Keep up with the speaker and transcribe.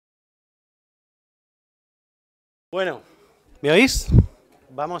Bueno, ¿me oís?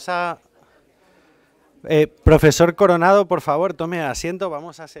 Vamos a... profesor Coronado, por favor, tome asiento.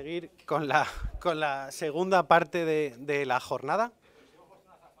 Vamos a seguir con la segunda parte de la jornada.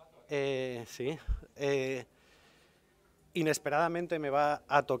 Sí. Inesperadamente me va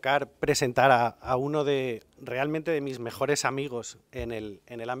a tocar presentar a uno realmente de mis mejores amigos en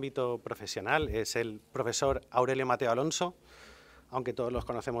el ámbito profesional. Es el profesor Aurelio Mateo Alonso, aunque todos los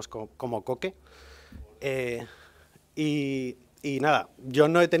conocemos como Coque. Y nada, yo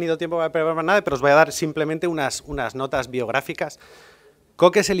no he tenido tiempo para preparar nada, pero os voy a dar simplemente unas notas biográficas.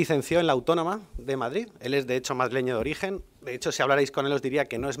 Coque se licenció en la Autónoma de Madrid, él es de hecho madrileño de origen. De hecho, si hablarais con él os diría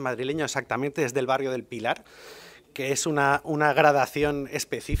que no es madrileño exactamente, es del barrio del Pilar, que es una gradación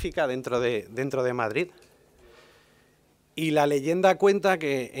específica dentro de Madrid. Y la leyenda cuenta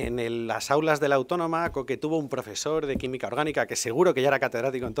que en las aulas de la Autónoma Coque tuvo un profesor de química orgánica, que seguro que ya era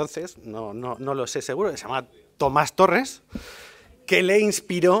catedrático entonces, no lo sé seguro, que se llama Tomás Torres, que le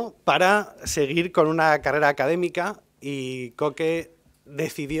inspiró para seguir con una carrera académica, y Coque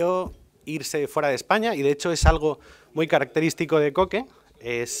decidió irse fuera de España, y de hecho es algo muy característico de Coque.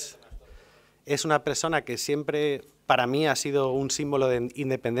 Es una persona que siempre, para mí, ha sido un símbolo de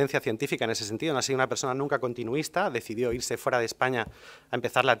independencia científica en ese sentido. No ha sido una persona nunca continuista, decidió irse fuera de España a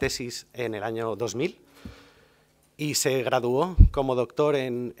empezar la tesis en el año 2000 y se graduó como doctor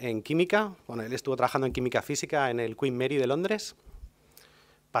en química. Bueno, él estuvo trabajando en química física en el Queen Mary de Londres,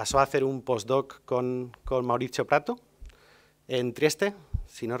 pasó a hacer un postdoc con Mauricio Prato en Trieste,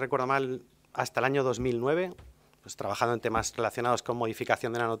 si no recuerdo mal, hasta el año 2009, pues trabajando en temas relacionados con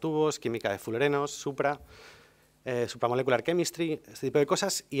modificación de nanotubos, química de fullerenos, supramolecular chemistry, este tipo de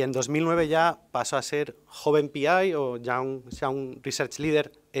cosas, y en 2009 ya pasó a ser joven PI o Young Research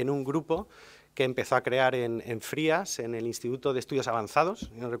Leader en un grupo que empezó a crear en Frías, en el Instituto de Estudios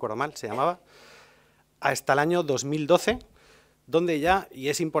Avanzados, si no recuerdo mal, se llamaba, hasta el año 2012, donde ya, y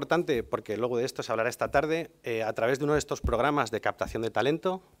es importante porque luego de esto se hablará esta tarde, a través de uno de estos programas de captación de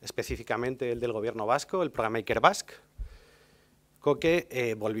talento, específicamente el del gobierno vasco, el programa Ikerbasquet,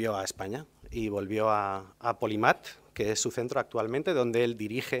 Coque volvió a España y volvió a Polymat, que es su centro actualmente, donde él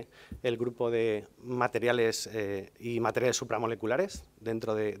dirige el grupo de materiales y materiales supramoleculares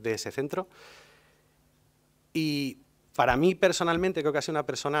dentro de ese centro. Y para mí, personalmente, creo que ha sido una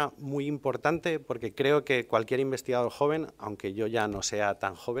persona muy importante, porque creo que cualquier investigador joven, aunque yo ya no sea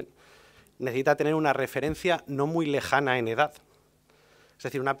tan joven, necesita tener una referencia no muy lejana en edad. Es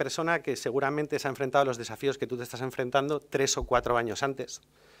decir, una persona que seguramente se ha enfrentado a los desafíos que tú te estás enfrentando 3 o 4 años antes,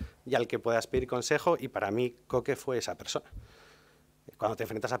 y al que puedas pedir consejo, y para mí Coque fue esa persona. Cuando te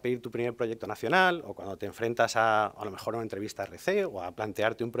enfrentas a pedir tu primer proyecto nacional, o cuando te enfrentas a lo mejor a una entrevista RC, o a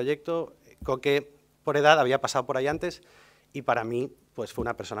plantearte un proyecto, Coque, por edad, había pasado por ahí antes, y para mí pues fue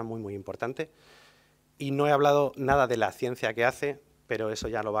una persona muy, muy importante. Y no he hablado nada de la ciencia que hace, pero eso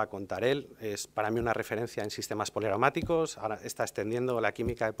ya lo va a contar él. Es para mí una referencia en sistemas poliaromáticos. Ahora está extendiendo la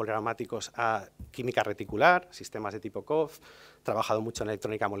química de poliaromáticos a química reticular, sistemas de tipo COF, ha trabajado mucho en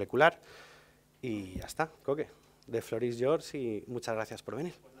electrónica molecular. Y ya está, Coque. The floor is yours y muchas gracias por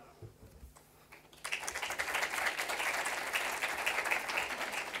venir.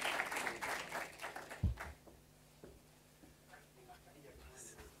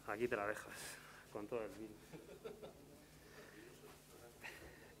 Aquí te la dejas, con todo el vino.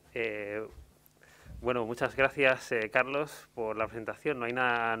 Bueno, muchas gracias, Carlos, por la presentación. No hay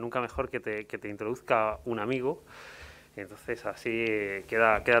nada nunca mejor que te introduzca un amigo. Entonces, así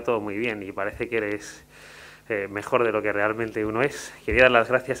queda todo muy bien y parece que eres mejor de lo que realmente uno es. Quería dar las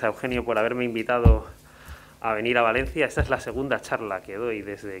gracias a Eugenio por haberme invitado a venir a Valencia. Esta es la segunda charla que doy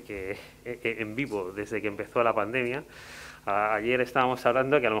en vivo desde que empezó la pandemia. Ayer estábamos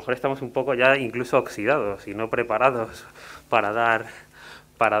hablando que a lo mejor estamos un poco ya incluso oxidados y no preparados para dar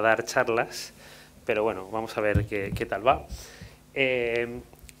charlas, pero bueno, vamos a ver qué tal va. Voy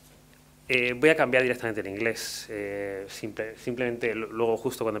a cambiar directamente en inglés, simplemente luego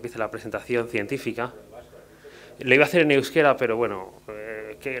justo cuando empiece la presentación científica. Lo iba a hacer en euskera, pero bueno,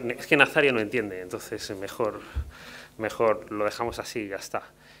 es que Nazario no entiende, entonces mejor lo dejamos así y ya está.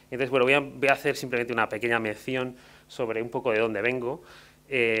 Entonces, bueno, voy a hacer simplemente una pequeña mención sobre un poco de dónde vengo,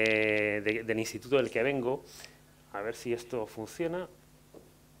 del instituto del que vengo. A ver si esto funciona.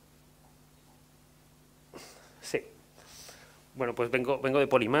 Sí. Bueno, pues vengo de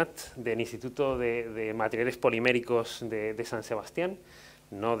Polymat, del Instituto de Materiales Poliméricos de San Sebastián,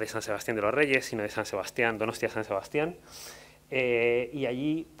 no de San Sebastián de los Reyes, sino de San Sebastián, Donostia San Sebastián. Y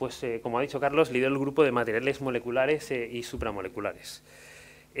allí, pues, como ha dicho Carlos, lidero el grupo de materiales moleculares y supramoleculares.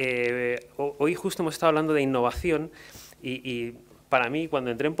 Hoy justo hemos estado hablando de innovación y para mí,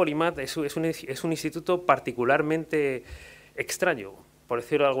 cuando entré en Polymat, es un instituto particularmente extraño, por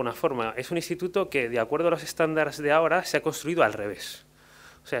decirlo de alguna forma. Es un instituto que, de acuerdo a los estándares de ahora, se ha construido al revés.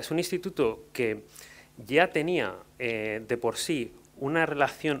 O sea, es un instituto que ya tenía de por sí una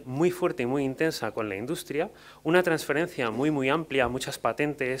relación muy fuerte y muy intensa con la industria, una transferencia muy amplia, muchas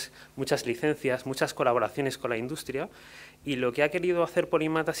patentes, muchas licencias, muchas colaboraciones con la industria, y lo que ha querido hacer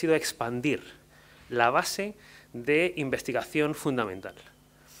Polymat ha sido expandir la base de investigación fundamental.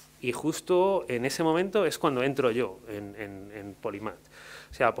 Y justo en ese momento es cuando entro yo en Polymat.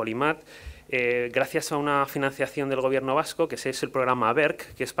 O sea, Polymat, gracias a una financiación del gobierno vasco, que es el programa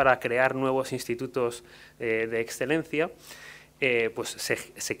BERC, que es para crear nuevos institutos de excelencia, pues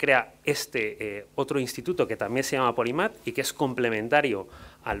se crea otro instituto que también se llama Polymat y que es complementario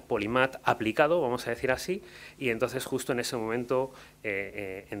al Polymat aplicado, vamos a decir así, y entonces justo en ese momento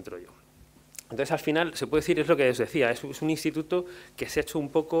entro yo. Entonces, al final, se puede decir, es lo que os decía, es un instituto que se ha hecho un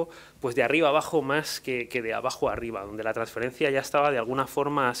poco pues, de arriba abajo más que de abajo arriba, donde la transferencia ya estaba de alguna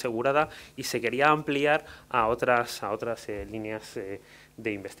forma asegurada y se quería ampliar a otras líneas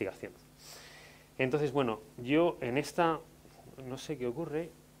de investigación. Entonces, bueno, yo en esta, no sé qué ocurre,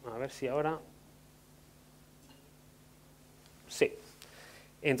 a ver si ahora... Sí.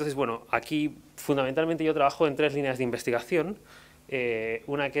 Entonces, bueno, aquí fundamentalmente yo trabajo en 3 líneas de investigación.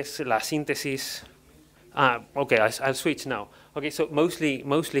 Una que es la síntesis. Okay, I'll switch now. Okay, so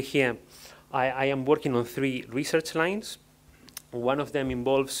mostly here, I am working on 3 research lines. One of them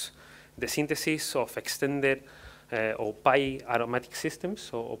involves the synthesis of extended or pi aromatic systems,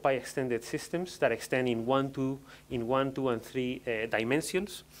 or pi extended systems that extend in 1, 2, and 3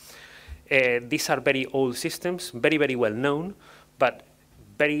 dimensions. These are very old systems, very well known, but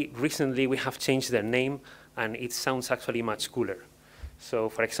very recently we have changed their name, and it sounds actually much cooler. So,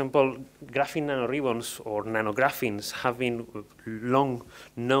 for example, graphene nanoribbons or nanographene have been long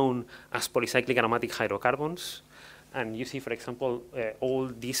known as polycyclic aromatic hydrocarbons. And you see, for example, all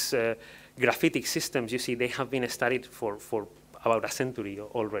these graphitic systems, you see, they have been studied for about a century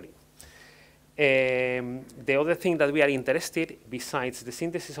already. The other thing that we are interested, besides the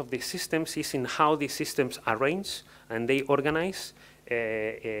synthesis of these systems, is in how these systems arrange and they organize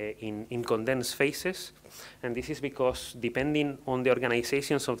in condensed phases. And this is because depending on the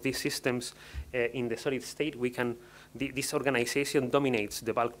organizations of these systems in the solid state, this organization dominates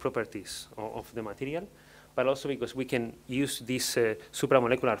the bulk properties of the material, but also because we can use these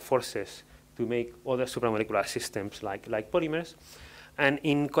supramolecular forces to make other supramolecular systems like polymers. And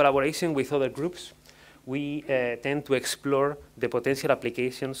in collaboration with other groups, we tend to explore the potential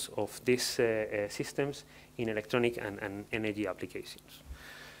applications of these systems in electronic and energy applications.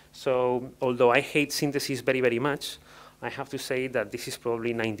 So, although I hate synthesis very much, I have to say that this is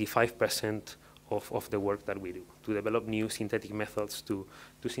probably 95% of the work that we do, to develop new synthetic methods to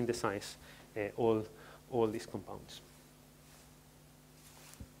synthesize all these compounds.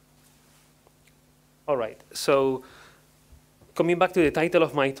 All right, so coming back to the title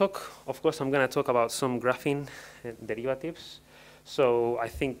of my talk, of course, I'm going to talk about some graphene derivatives. So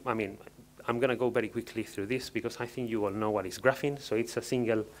I'm going to go very quickly through this because I think you all know what is graphene. So it's a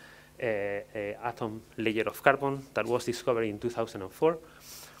single atom layer of carbon that was discovered in 2004.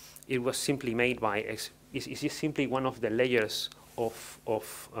 It was simply made by, it's just simply one of the layers of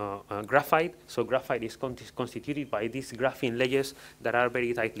graphite. So graphite is constituted by these graphene layers that are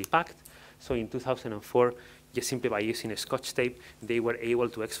very tightly packed. So in 2004, just simply by using a Scotch tape, they were able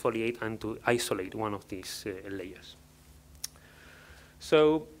to exfoliate and to isolate one of these layers.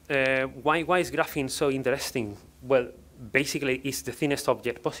 So why is graphene so interesting? Well, basically, it's the thinnest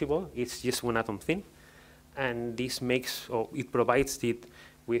object possible. It's just 1 atom thin. And this makes, or it provides it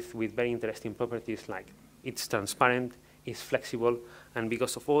with very interesting properties like it's transparent, it's flexible, and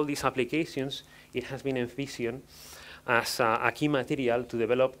because of all these applications, it has been envisioned as a key material to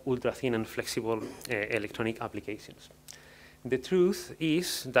develop ultra-thin and flexible electronic applications. The truth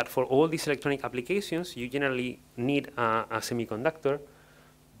is that for all these electronic applications, you generally need a semiconductor,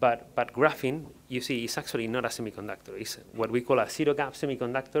 but graphene, you see, is actually not a semiconductor. It's what we call a zero-gap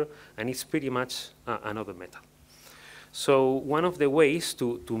semiconductor, and it's pretty much another metal. So one of the ways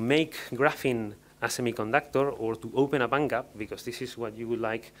to make graphene a semiconductor or to open a bandgap, because this is what you would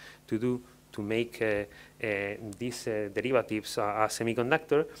like to do to make these derivatives a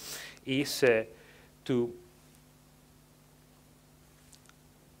semiconductor, is to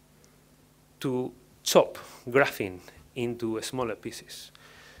chop graphene into smaller pieces.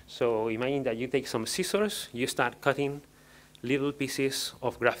 So imagine that you take some scissors, you start cutting little pieces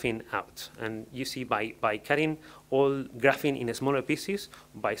of graphene out. And you see by cutting all graphene in smaller pieces,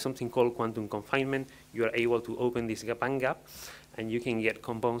 by something called quantum confinement, you are able to open this bandgap and you can get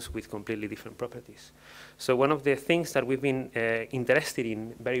compounds with completely different properties. So one of the things that we've been interested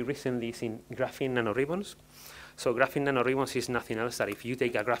in very recently is in graphene nanoribbons. So graphene nanoribbons is nothing else that if you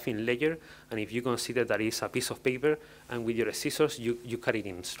take a graphene layer and if you consider that it's a piece of paper and with your scissors you cut it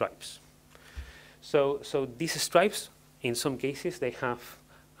in stripes. So these stripes, in some cases, they have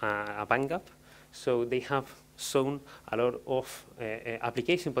a band gap. So they have shown a lot of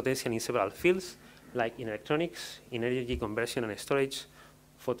application potential in several fields, like in electronics, in energy conversion and storage,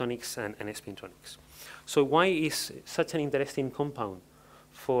 photonics, and spintronics. So why is such an interesting compound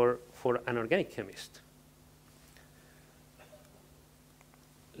for an organic chemist?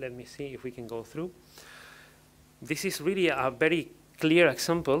 Let me see if we can go through. This is really a very clear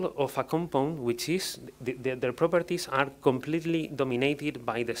example of a compound which is, their properties are completely dominated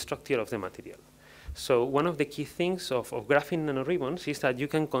by the structure of the material. So one of the key things of graphene nanoribbons is that you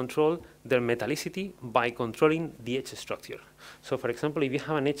can control their metallicity by controlling the edge structure. So for example, if you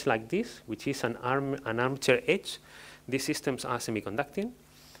have an edge like this, which is an armchair edge, these systems are semiconducting.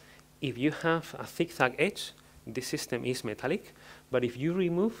 If you have a zigzag edge, this system is metallic. But if you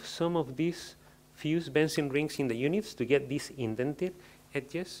remove some of these fused benzene rings in the units to get these indented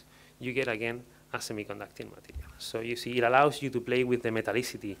edges, you get again a semiconducting material. So you see, it allows you to play with the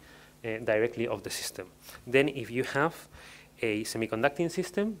metallicity directly of the system. Then if you have a semiconducting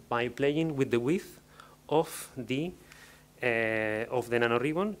system, by playing with the width of the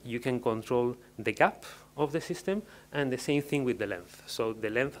nanoribbon, you can control the gap of the system, and the same thing with the length. So the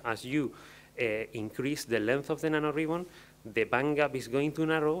length, as you increase the length of the nanoribbon, the band gap is going to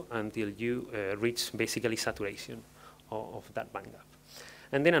narrow until you reach basically saturation of that band gap.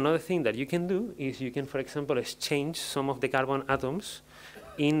 And then another thing that you can do is you can, for example, exchange some of the carbon atoms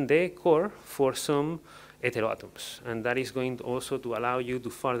in the core for some heteroatoms. And that is going to also to allow you to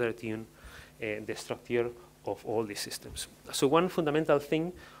further tune the structure of all these systems. So one fundamental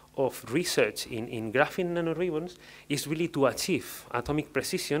thing of research in graphene nanoribbons is really to achieve atomic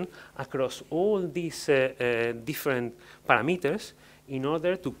precision across all these different parameters in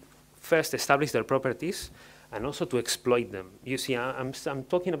order to first establish their properties and also to exploit them. You see, I'm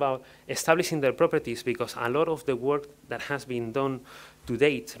talking about establishing their properties because a lot of the work that has been done to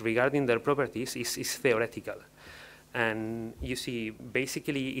date regarding their properties is theoretical. And you see,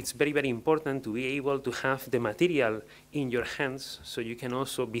 basically, it's very, very important to be able to have the material in your hands so you can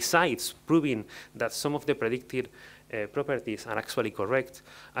also, besides proving that some of the predicted properties are actually correct,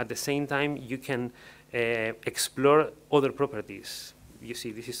 at the same time, you can explore other properties. You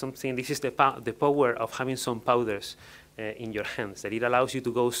see, this is something, this is the power of having some powders in your hands, that it allows you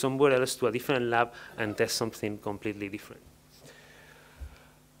to go somewhere else to a different lab and test something completely different.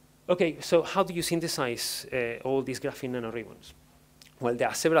 Okay, so how do you synthesize all these graphene nanoribbons? Well, there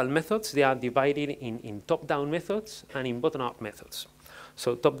are several methods. They are divided in top-down methods and in bottom-up methods.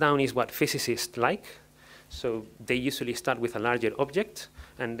 So top-down is what physicists like. So they usually start with a larger object,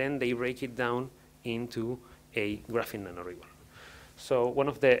 and then they break it down into a graphene nanoribbon. So one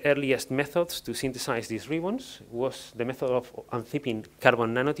of the earliest methods to synthesize these ribbons was the method of unzipping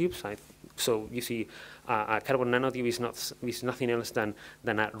carbon nanotubes. So you see, a carbon nanotube is nothing else than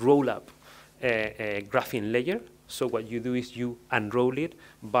a roll-up graphene layer. So what you do is you unroll it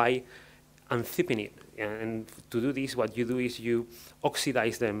by unzipping it. And to do this, what you do is you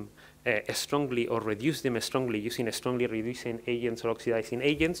oxidize them strongly or reduce them strongly using strongly reducing agents or oxidizing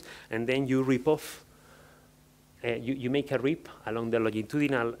agents, and then you rip off. You make a rip along the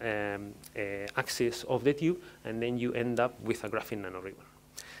longitudinal axis of the tube, and then you end up with a graphene nanoribbon.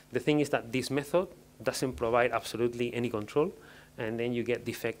 The thing is that this method doesn't provide absolutely any control, and then you get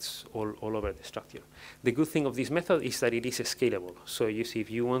defects all over the structure. The good thing of this method is that it is scalable. So you see,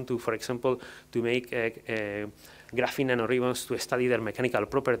 if you want to, for example, to make graphene nanoribbons to study their mechanical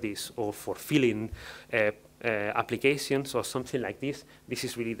properties or for filling applications or something like this, this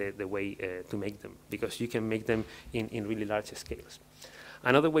is really the way to make them, because you can make them in really large scales.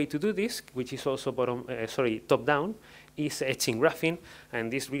 Another way to do this, which is also top-down, is etching graphene,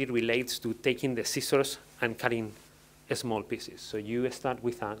 and this really relates to taking the scissors and cutting small pieces. So you start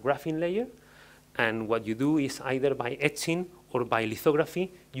with a graphene layer, and what you do is either by etching or by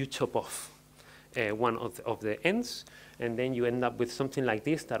lithography, you chop off one of the ends, and then you end up with something like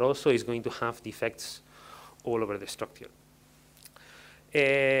this that also is going to have defects all over the structure.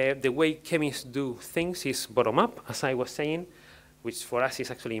 The way chemists do things is bottom-up, as I was saying, which for us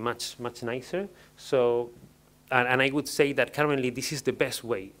is actually much nicer. So, and I would say that currently this is the best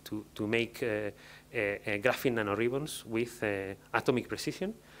way to make graphene nanoribbons with atomic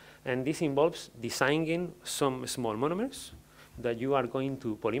precision. And this involves designing some small monomers that you are going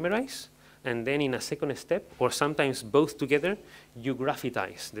to polymerize, and then in a second step, or sometimes both together, you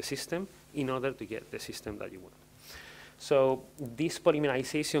graphitize the system in order to get the system that you want. So this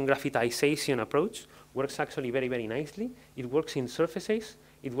polymerization, graphitization approach works actually very, very nicely. It works in surfaces,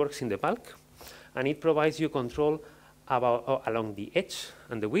 it works in the bulk, and it provides you control along the edge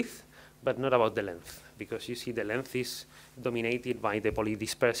and the width, but not about the length, because you see the length is dominated by the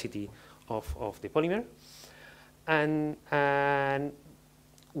polydispersity of the polymer. And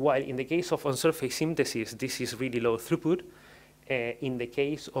while in the case of on-surface synthesis, this is really low throughput, in the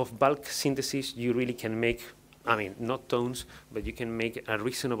case of bulk synthesis, you really can make, I mean, not tons, but you can make a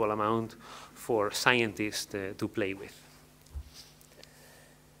reasonable amount for scientists to play with.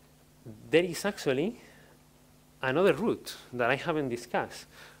 There is actually another route that I haven't discussed,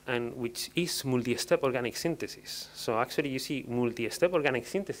 and which is multi-step organic synthesis. So actually, you see, multi-step organic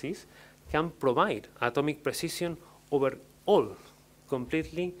synthesis can provide atomic precision over all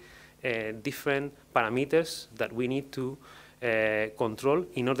completely different parameters that we need to control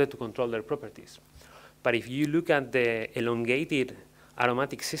in order to control their properties. But if you look at the elongated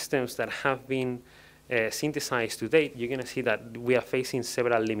aromatic systems that have been synthesized to date, you're going to see that we are facing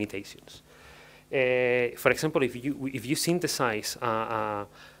several limitations. For example, if you synthesize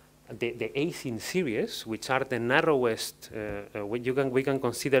the acene series, which are the narrowest, we can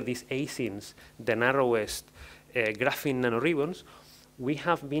consider these acenes the narrowest graphene nanoribbons, we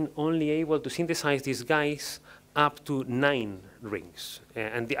have been only able to synthesize these guys up to 9 rings.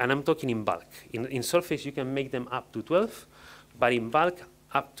 And I'm talking in bulk. In surface, you can make them up to 12, but in bulk,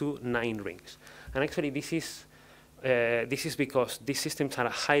 up to 9 rings. And actually, this is because these systems are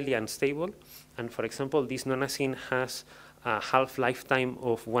highly unstable. And for example, this nonacene has a half-lifetime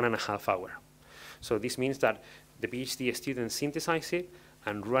of 1.5 hours. So this means that the PhD student synthesizes it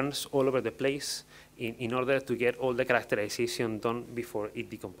and runs all over the place in order to get all the characterization done before it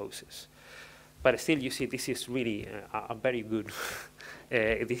decomposes. But still, you see, this is really a very good,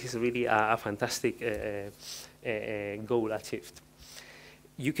 this is really a fantastic goal achieved.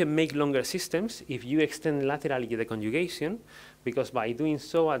 You can make longer systems if you extend laterally the conjugation, because by doing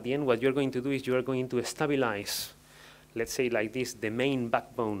so, at the end, what you're going to do is you're going to stabilize, let's say like this, the main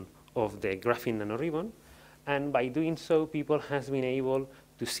backbone of the graphene nanoribbon. And by doing so, people has been able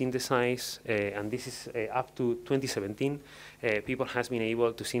to synthesize, and this is up to 2017, people has been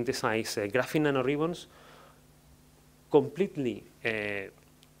able to synthesize graphene nanoribbons completely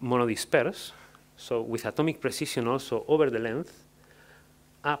monodisperse, so with atomic precision also over the length,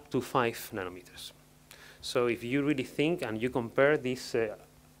 up to 5 nanometers. So if you really think and you compare this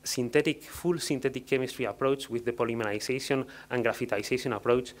full synthetic chemistry approach with the polymerization and graphitization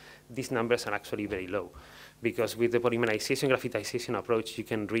approach, these numbers are actually very low. Because with the polymerization graphitization approach, you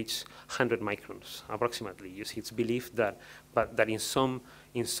can reach 100 microns approximately. You see, it's believed that some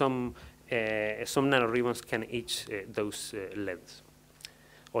nanoribbons can reach those lengths,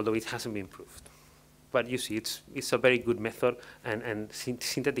 although it hasn't been proved. But you see, it's a very good method, and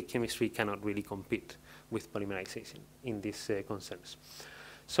synthetic chemistry cannot really compete with polymerization in these concerns.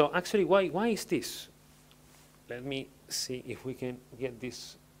 So actually, why is this? Let me see if we can get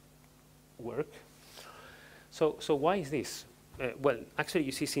this work. So why is this? Well, actually,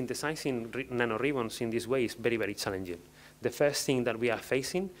 you see, synthesizing nanoribbons in this way is very, very challenging. The first thing that we are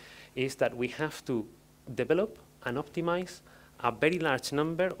facing is that we have to develop and optimize a very large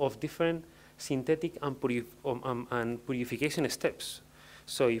number of different synthetic and purification steps.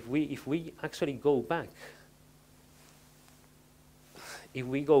 So if we actually go back,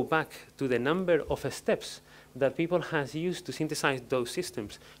 to the number of steps that people has used to synthesize those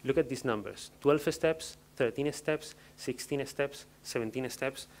systems, look at these numbers: 12 steps, 13 steps, 16 steps, 17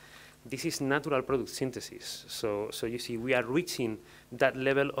 steps. This is natural product synthesis. So you see, we are reaching that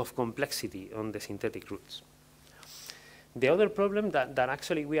level of complexity on the synthetic routes. The other problem that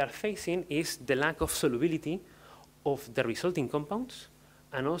actually we are facing is the lack of solubility of the resulting compounds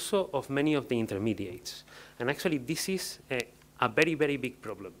and also of many of the intermediates. And actually, this is a very, very big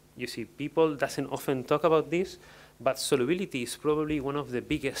problem. You see, people doesn't often talk about this, but solubility is probably one of the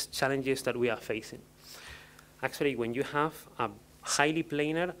biggest challenges that we are facing. Actually, when you have a highly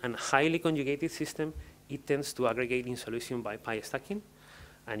planar and highly conjugated system, it tends to aggregate in solution by pi stacking,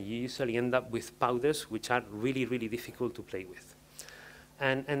 and you usually end up with powders which are really, really difficult to play with.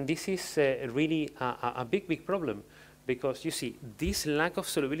 And this is really a big, big problem, because you see, this lack of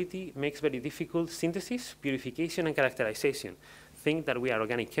solubility makes very difficult synthesis, purification, and characterization. Think that we are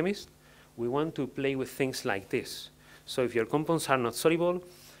organic chemists. We want to play with things like this. So if your compounds are not soluble,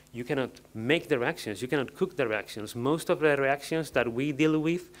 you cannot make the reactions, you cannot cook the reactions. Most of the reactions that we deal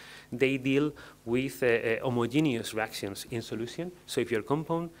with, they deal with homogeneous reactions in solution. So if your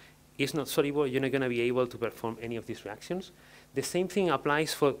compound is not soluble, you're not going to be able to perform any of these reactions. The same thing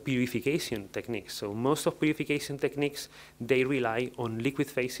applies for purification techniques. So most of purification techniques, they rely on liquid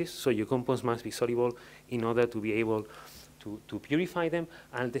phases, so your compounds must be soluble in order to be able to purify them.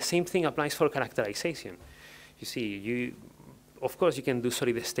 And the same thing applies for characterization. You see, of course, you can do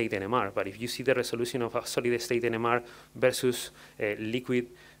solid state NMR, but if you see the resolution of a solid state NMR versus liquid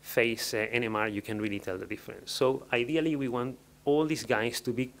phase NMR, you can really tell the difference. So ideally, we want all these guys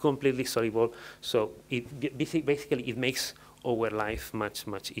to be completely soluble. So basically, it makes our life much,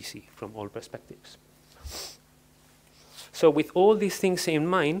 much easier from all perspectives. So with all these things in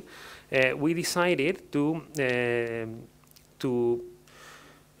mind, we decided to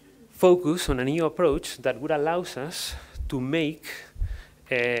focus on a new approach that would allow us to make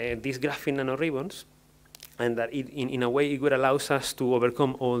these graphene nanoribbons, and that in a way it would allow us to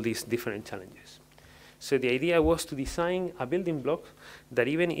overcome all these different challenges. So the idea was to design a building block that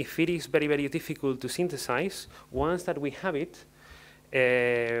even if it is very, very difficult to synthesize, once that we have it,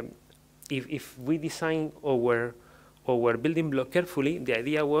 if we design our building block carefully, the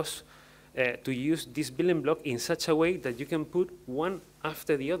idea was to use this building block in such a way that you can put one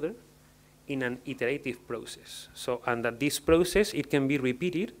after the other in an iterative process. So, and that this process, it can be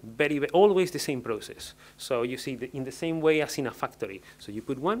repeated, always the same process. So you see, in the same way as in a factory. So you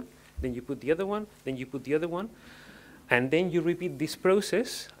put one, then you put the other one, then you put the other one, and then you repeat this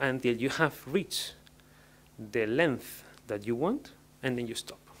process until you have reached the length that you want, and then you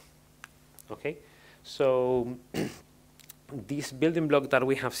stop. Okay? So this building block that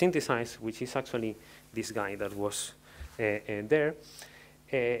we have synthesized, which is actually this guy that was there,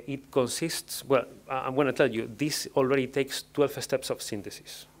 it consists, well, I'm going to tell you, this already takes 12 steps of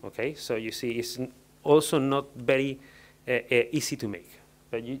synthesis. Okay? So you see, it's also not very easy to make.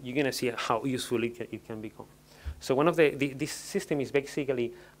 But you're going to see how useful it can become. So one of this system is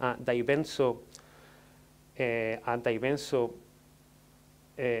basically a dibenzo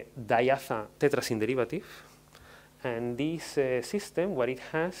diatha tetrasyn derivative. And this system, what it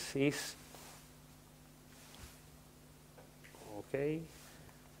has is, okay,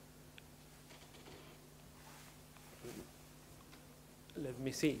 let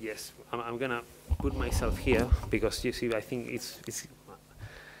me see, yes, I'm going to put myself here because you see, I think it's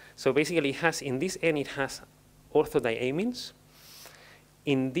so basically it has, in this end, it has orthodiamines.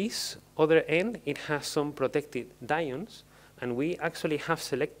 In this other end, it has some protected dions, and we actually have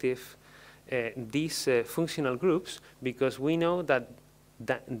selective these functional groups because we know that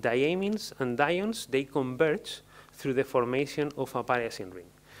diamines and dions, they converge through the formation of a paraxin ring.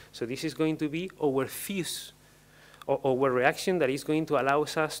 So this is going to be our fuse, or our reaction that is going to allow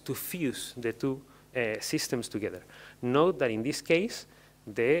us to fuse the two systems together. Note that in this case,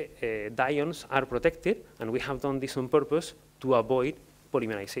 the dions are protected, and we have done this on purpose to avoid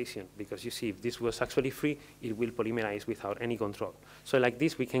polymerization, because you see, if this was actually free, it will polymerize without any control. So like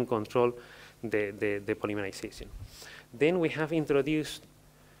this, we can control the polymerization. Then we have introduced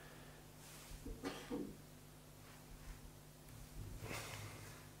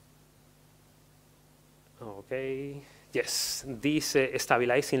yes, these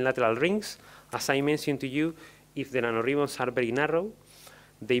stabilizing lateral rings. As I mentioned to you, if the nanoribbons are very narrow,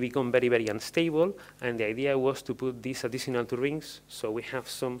 they become very, very unstable, and the idea was to put these additional two rings, so we have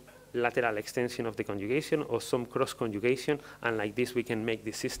some lateral extension of the conjugation or some cross-conjugation, and like this we can make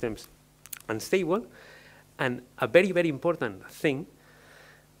the systems unstable. And a very, very important thing,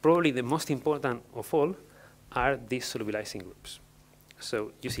 probably the most important of all, are these solubilizing groups.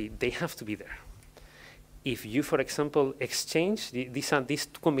 So you see, they have to be there. If you, for example, exchange, this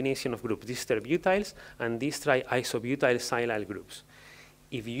combination of groups, these terbutyls and these triisobutyl silyl groups,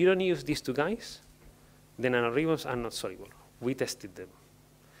 if you don't use these two guys, the nanoribbons are not soluble. We tested them.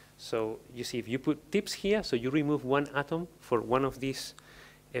 So you see, if you put tips here, so you remove one atom for one of these,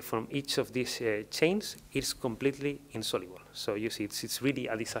 from each of these chains, it's completely insoluble. So you see, it's really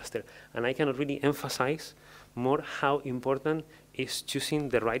a disaster. And I cannot really emphasize more how important is choosing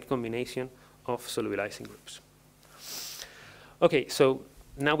the right combination of solubilizing groups. Okay, so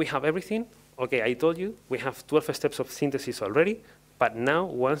now we have everything. Okay, I told you, we have 12 steps of synthesis already. But now,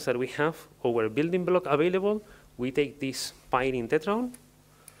 once that we have our building block available, we take this pyrene tetraon,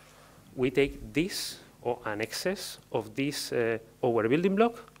 we take this, or an excess of this, our building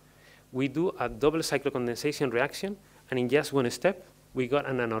block, we do a double cyclocondensation reaction, and in just one step, we got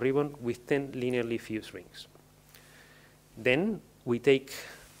a nanoribbon with 10 linearly fused rings. Then we take,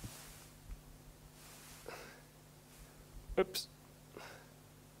 oops,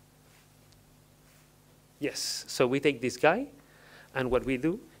 yes, so we take this guy, and what we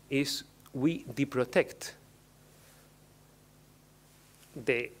do is we deprotect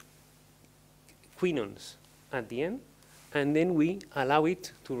the quinons at the end, and then we allow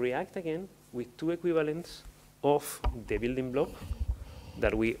it to react again with 2 equivalents of the building block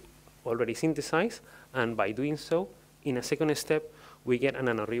that we already synthesized, and by doing so, in a second step, we get a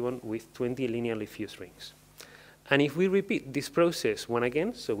nanoribbon with 20 linearly fused rings. And if we repeat this process once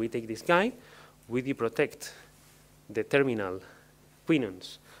again, so we take this guy, we deprotect the terminal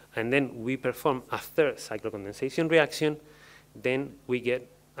quinons, and then we perform a third cyclocondensation reaction, then we get,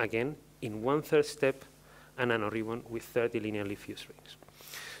 again, in 1/3 step, a nanoribbon with 30 linearly fused rings.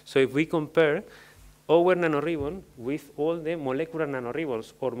 So if we compare our nanoribbon with all the molecular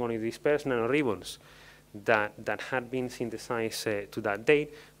nanoribbons or monodispersed nanoribbons that had been synthesized to that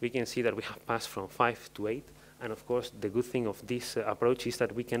date, we can see that we have passed from 5 to 8. And of course, the good thing of this approach is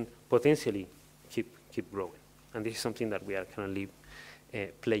that we can potentially keep growing. And this is something that we are currently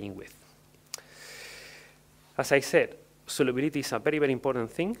playing with. As I said, solubility is a very, very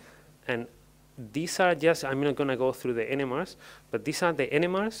important thing. And these are just, I'm not going to go through the NMRs, but these are the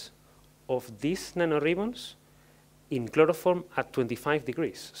NMRs of these nanoribbons in chloroform at 25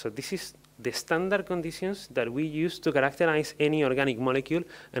 degrees. So this is the standard conditions that we use to characterize any organic molecule.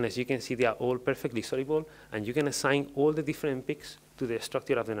 And as you can see, they are all perfectly soluble. And you can assign all the different peaks to the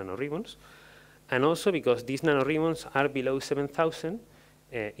structure of the nanoribbons. And also because these nanoribbons are below 7,000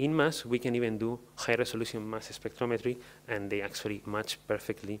 in mass, we can even do high resolution mass spectrometry, and they actually match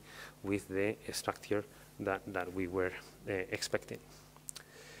perfectly with the structure that we were expecting.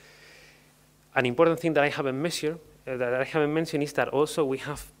 An important thing that I haven't mentioned is that also we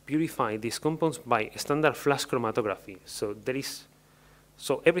have purified these compounds by standard flash chromatography.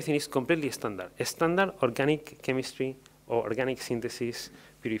 So everything is completely standard. Standard organic chemistry or organic synthesis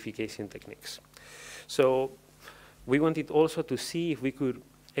purification techniques. So we wanted also to see if we could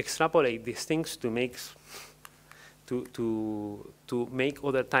extrapolate these things to make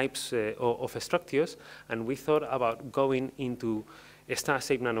other types of structures, and we thought about going into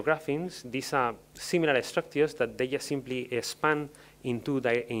star-shaped nanographene. These are similar structures that they just simply expand in two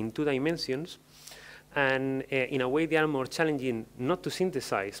dimensions, and in a way they are more challenging not to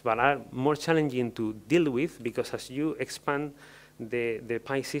synthesize, but are more challenging to deal with, because as you expand the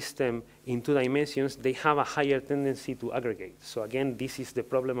pi system in 2 dimensions, they have a higher tendency to aggregate. So again, this is the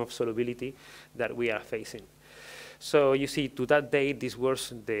problem of solubility that we are facing. So you see, to that date, these were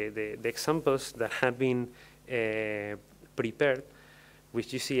the examples that have been prepared,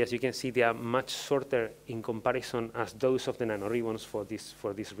 which you see, as you can see, they are much shorter in comparison as those of the nanoribbons for this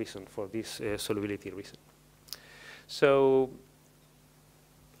reason, for this solubility reason. So,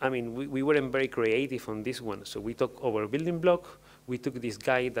 I mean, we weren't very creative on this one. So we took our building block, we took this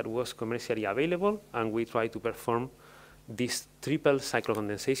guy that was commercially available, and we tried to perform this triple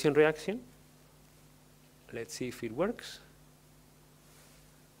cyclocondensation reaction. Let's see if it works.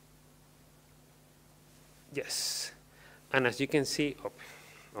 Yes. And as you can see,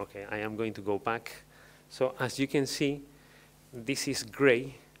 okay, I am going to go back. So as you can see, this is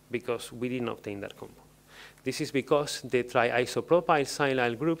gray because we didn't obtain that compound. This is because the triisopropyl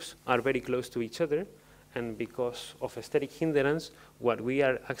silyl groups are very close to each other, and because of steric hindrance, what we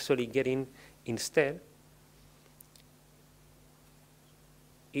are actually getting instead,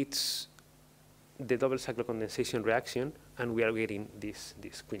 it's the double cyclocondensation reaction, and we are getting this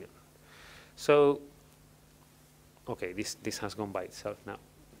quinon. So, okay, this has gone by itself now.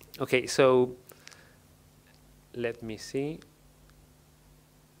 Okay, so let me see.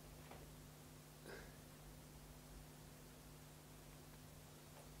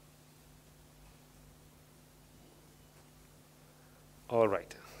 All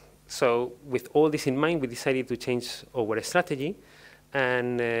right. So with all this in mind, we decided to change our strategy,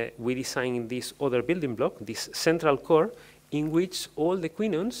 and we designed this other building block, this central core, in which all the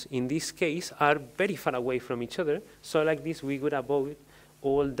quinons, in this case, are very far away from each other. So like this, we would avoid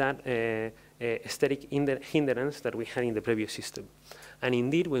all that steric hindrance that we had in the previous system. And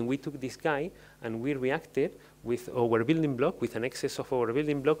indeed, when we took this guy and we reacted with our building block, with an excess of our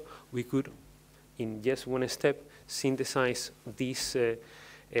building block, we could, in just one step, synthesize this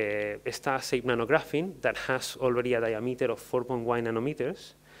star-shaped nanographene that has already a diameter of 4.1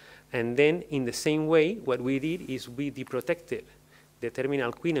 nanometers. And then, in the same way, what we did is we deprotected the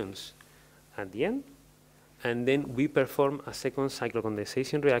terminal quinons at the end, and then we performed a second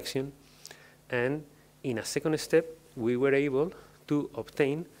cyclocondensation reaction, and in a second step, we were able to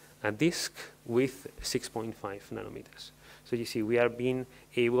obtain a disk with 6.5 nanometers. So you see, we are being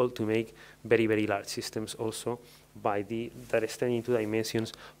able to make very, very large systems also by that extend in 2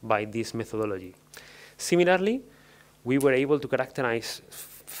 dimensions by this methodology. Similarly, we were able to characterize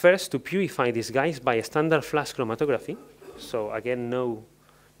first to purify these guys by a standard flash chromatography. So again, no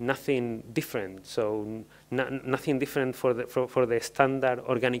nothing different. So nothing different for the standard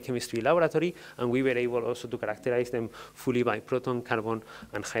organic chemistry laboratory, and we were able also to characterize them fully by proton, carbon,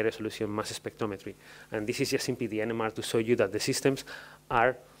 and high-resolution mass spectrometry. And this is just simply the NMR to show you that the systems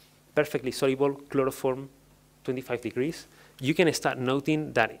are perfectly soluble, chloroform, 25 degrees. You can start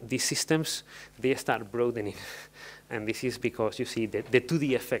noting that these systems, they start broadening. And this is because you see the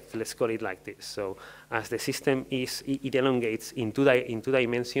 2D effect, let's call it like this. So as the system it elongates in two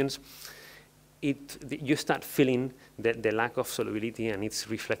dimensions, you start feeling the lack of solubility, and it's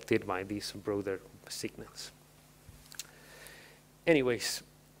reflected by these broader signals. Anyways,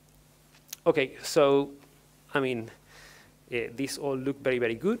 okay, so, I mean, these all look very,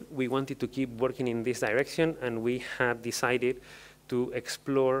 very good. We wanted to keep working in this direction, and we had decided to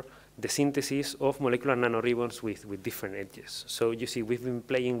explore the synthesis of molecular nanoribbons with different edges. So you see, we've been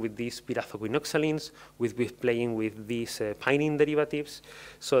playing with these pyrazoquinoxalines, we've been playing with these pinene derivatives.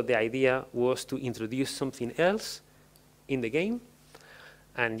 So the idea was to introduce something else in the game,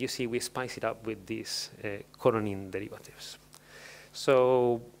 and you see, we spice it up with these coronine derivatives.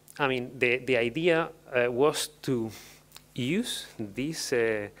 So, I mean, the idea was to use this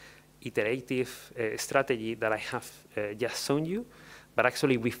iterative strategy that I have just shown you, but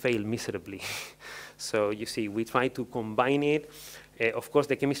actually we failed miserably. So you see, we tried to combine it. Of course,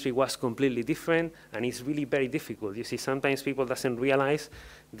 the chemistry was completely different, and it's really very difficult. You see, sometimes people doesn't realize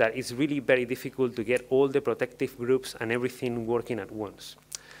that it's really very difficult to get all the protective groups and everything working at once.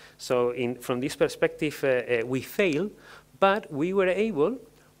 So from this perspective, we failed, but we were able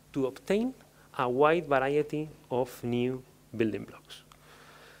to obtain a wide variety of new building blocks.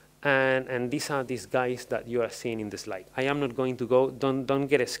 And these are these guys that you are seeing in the slide. I am not going to go, don't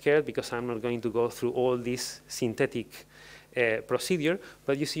get scared, because I'm not going to go through all this synthetic procedure,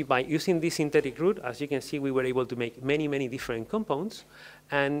 but you see, by using this synthetic route, as you can see, we were able to make many, many different compounds.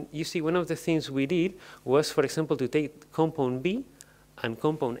 And you see, one of the things we did was, for example, to take compound B and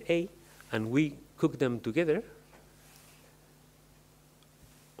compound A, and we cook them together.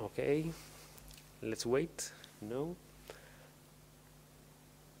 Okay, let's wait. No.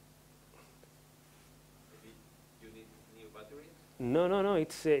 Maybe you need new batteries? No,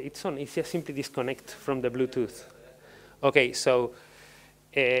 it's on. It's just simply disconnect from the Bluetooth. Okay, so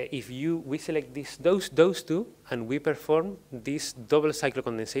we select those two, and we perform this double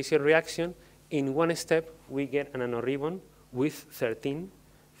cyclocondensation reaction. In one step, we get a nanoribbon with 13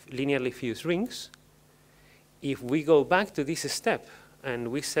 linearly fused rings. If we go back to this step and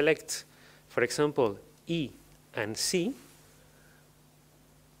we select, for example, E and C,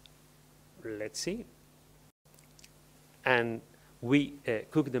 let's see, and we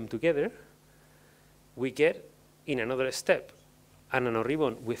cook them together, we get, in another step, a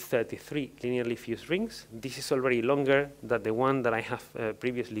nanoribbon with 33 linearly fused rings. This is already longer than the one that I have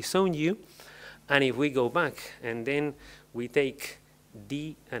previously shown you. And if we go back and then we take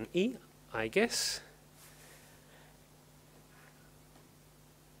D and E, I guess,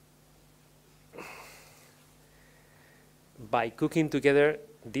 by cooking together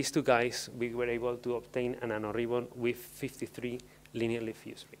these two guys, we were able to obtain a nanoribbon with 53 linearly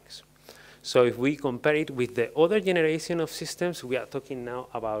fused rings. So if we compare it with the other generation of systems, we are talking now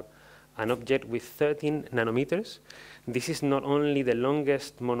about an object with 13 nanometers. This is not only the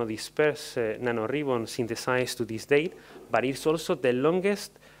longest monodisperse nanoribbon synthesized to this date, but it's also the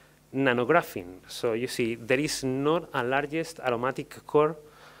longest nanographene. So you see, there is not a largest aromatic core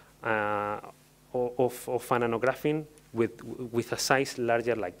of a nanographene with a size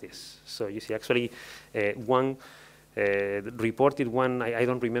larger like this. So you see, actually, one reported one, I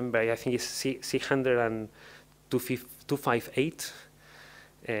don't remember, I think it's 600,258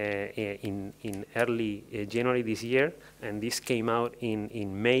 in early January this year, and this came out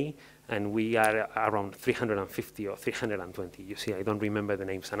in May, and we are around 350 or 320. You see, I don't remember the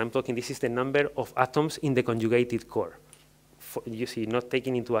names. And I'm talking, this is the number of atoms in the conjugated core. You see, not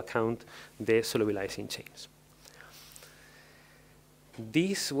taking into account the solubilizing chains.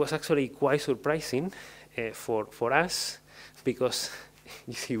 This was actually quite surprising for us, because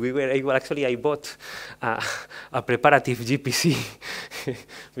you see, we were able, actually I bought a preparative GPC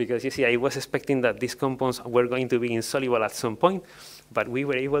because you see, I was expecting that these compounds were going to be insoluble at some point, but we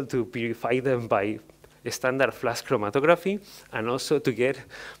were able to purify them by standard flash chromatography, and also to get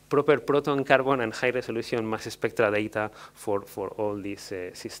proper proton, carbon, and high-resolution mass spectra data for all these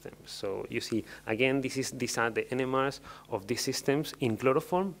systems. So you see, again, these are the NMRs of these systems in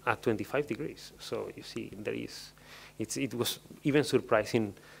chloroform at 25 degrees. So you see, it was even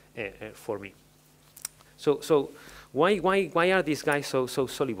surprising for me. So why are these guys so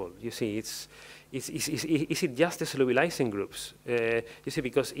soluble? You see, Is it just the solubilizing groups? You see,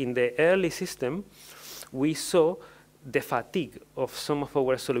 because in the early system, we saw the fatigue of some of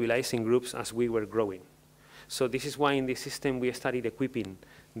our solubilizing groups as we were growing. So this is why in this system we started equipping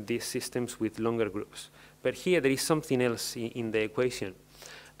these systems with longer groups. But here there is something else in the equation.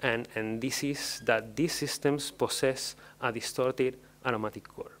 And this is that these systems possess a distorted aromatic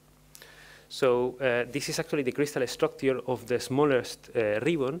core. So this is actually the crystal structure of the smallest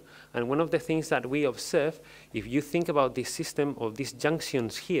ribbon. And one of the things that we observe, if you think about this system of these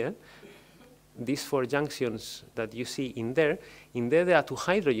junctions here, these 4 junctions that you see in there there are 2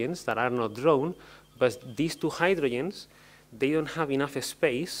 hydrogens that are not drawn, but these 2 hydrogens, they don't have enough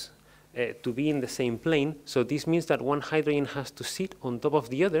space to be in the same plane. So this means that one hydrogen has to sit on top of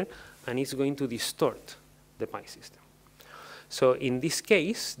the other, and it's going to distort the pi system. So in this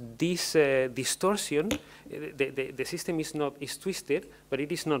case, this distortion, the system is twisted, but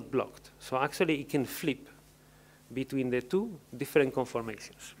it is not blocked. So actually it can flip between the 2 different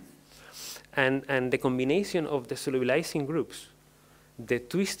conformations. And the combination of the solubilizing groups, the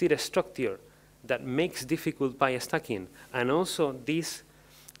twisted structure that makes difficult pi stacking, and also this,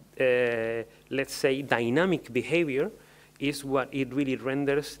 let's say, dynamic behavior, is what it really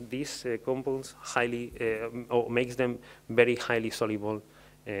renders these compounds highly, or makes them very highly soluble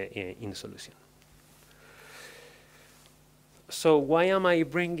in solution. So why am I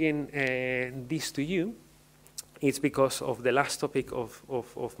bringing this to you? It's because of the last topic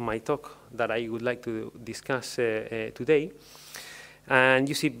of my talk that I would like to discuss today. And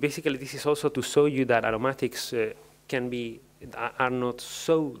you see, basically, this is also to show you that aromatics are not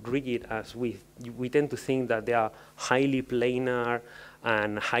so rigid as we tend to think, that they are highly planar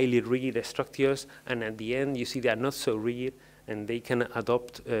and highly rigid structures, and at the end you see they are not so rigid and they can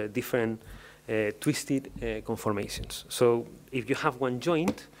adopt different twisted conformations. So if you have one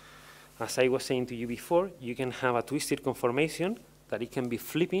joint, as I was saying to you before, you can have a twisted conformation that it can be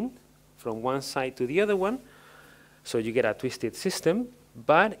flipping from one side to the other one, so you get a twisted system.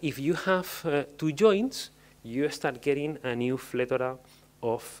 But if you have 2 joints, you start getting a new plethora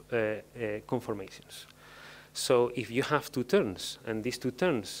of conformations. So if you have 2 turns, and these 2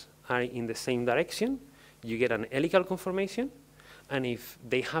 turns are in the same direction, you get an helical conformation. And if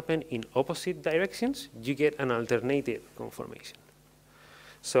they happen in opposite directions, you get an alternative conformation.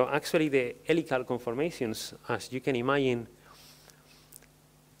 So actually the helical conformations, as you can imagine,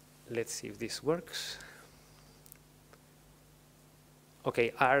 let's see if this works.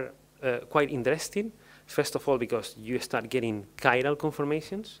 Okay, are quite interesting. First of all, because you start getting chiral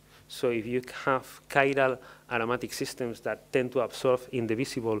conformations. So if you have chiral aromatic systems that tend to absorb in the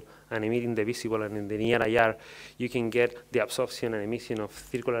visible and emit in the visible, and in the near IR, you can get the absorption and emission of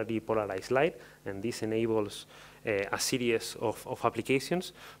circularly polarized light, and this enables a series of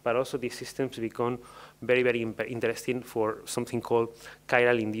applications. But also these systems become very, very interesting for something called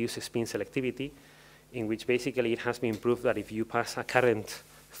chiral-induced spin selectivity, in which basically it has been proved that if you pass a current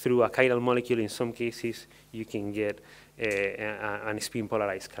through a chiral molecule, in some cases, you can get an spin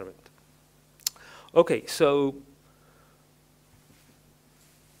polarized current. Okay, so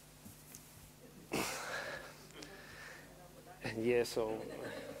yeah, so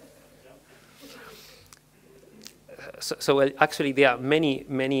actually there are many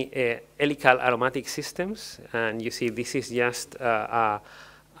helical aromatic systems, and you see this is just a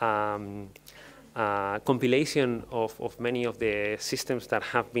compilation of many of the systems that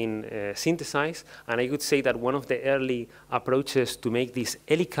have been synthesized. And I would say that one of the early approaches to make these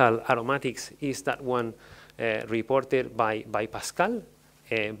helical aromatics is that one reported by Pascal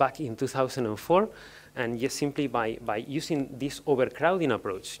back in 2004. And just simply by using this overcrowding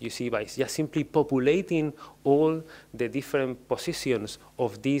approach, you see, by just simply populating all the different positions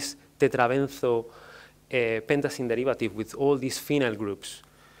of this tetrabenzo pentasine derivative with all these phenyl groups,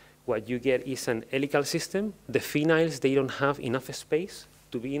 what you get is an helical system. The phenyls, they don't have enough space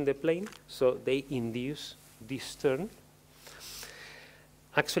to be in the plane, so they induce this turn.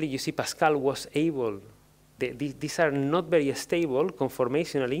 Actually, you see, Pascal was able, these are not very stable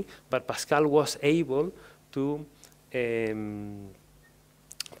conformationally, but Pascal was able to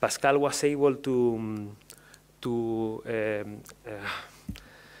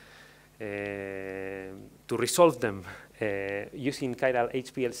resolve them using chiral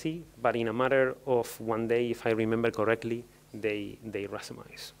HPLC, but in a matter of one day, if I remember correctly, they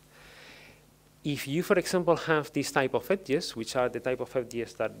racemize. If you, for example, have this type of edges, which are the type of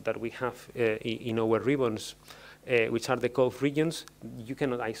edges that we have in our ribbons, which are the cove regions, you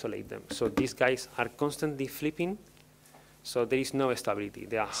cannot isolate them. So these guys are constantly flipping So there is no stability.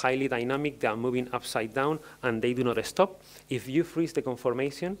 They are highly dynamic, they are moving upside down, and they do not stop. If you freeze the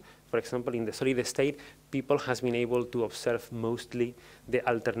conformation, for example, in the solid state, people has been able to observe mostly the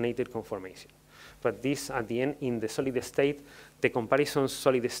alternated conformation. But this, at the end, in the solid state, the comparison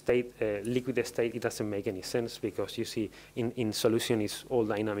solid state, liquid state, it doesn't make any sense because you see in solution it's all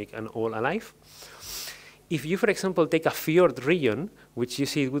dynamic and all alive. If you, for example, take a fjord region, which you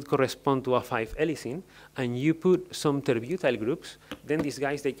see would correspond to a 5-lysine, and you put some terbutyl groups, then these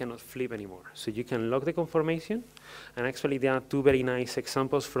guys, they cannot flip anymore. So you can lock the conformation, and actually there are two very nice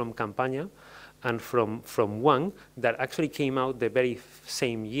examples from Campagna and from Wang that actually came out the very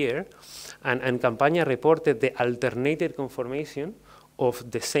same year, and Campagna reported the alternated conformation of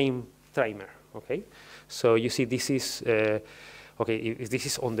the same trimer, okay? So you see this is, okay, if this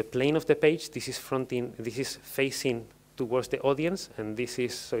is on the plane of the page, this is fronting, this is facing towards the audience, and this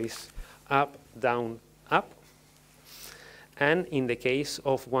is, so it's up, down, up. And in the case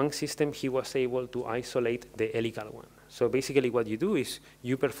of one system, he was able to isolate the helical one. So basically what you do is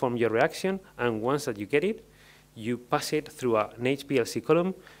you perform your reaction, and once that you get it, you pass it through an HPLC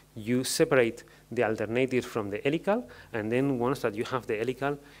column, you separate the alternatives from the helical, and then once that you have the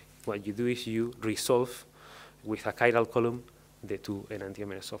helical, what you do is you resolve with a chiral column the two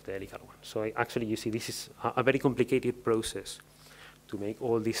enantiomers of the helical one. So actually, you see, this is a very complicated process to make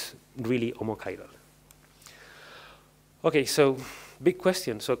all this really homochiral. Okay, so big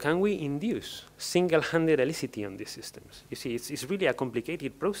question. So can we induce single-handed helicity on these systems? You see, it's really a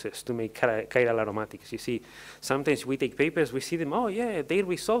complicated process to make chiral aromatics. You see, sometimes we take papers, we see them, oh yeah, they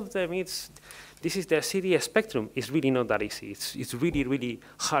resolved them, this is the acidity spectrum. It's really not that easy. It's really, really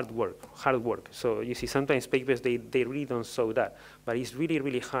hard work. So you see, sometimes papers, they really don't show that, but it's really,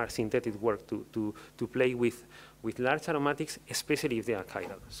 really hard synthetic work to play with large aromatics, especially if they are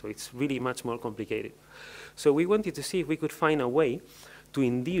chiral. So it's really much more complicated. So we wanted to see if we could find a way to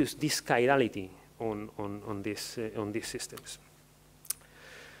induce this chirality on these systems.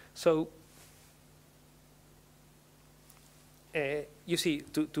 So you see,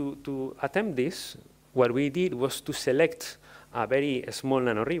 to attempt this, what we did was to select a very small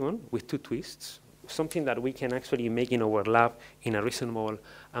nanoribbon with 2 twists, something that we can actually make in our lab in a reasonable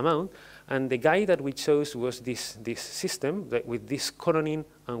amount. And the guy that we chose was this system that with this coronin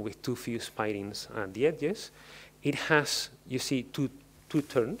and with 2 fused pyrines at the edges. It has, you see, two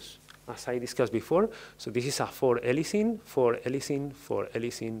turns, as I discussed before. So this is a 4-lysine, 4-lysine,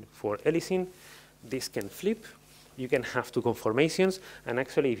 4-lysine, 4-lysine. This can flip. You can have 2 conformations. And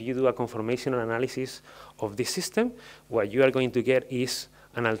actually, if you do a conformational analysis of this system, what you are going to get is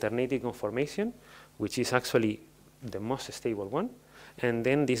an alternating conformation, which is actually the most stable one. And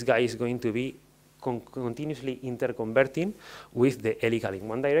then this guy is going to be continuously interconverting with the helical in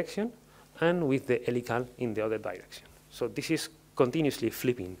one direction and with the helical in the other direction. So this is continuously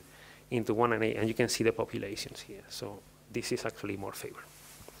flipping into 1A, and you can see the populations here. So this is actually more favored.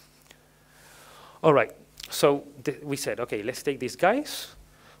 All right, so we said, okay, let's take these guys.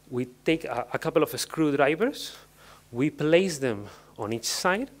 We take a couple of screwdrivers, we place them on each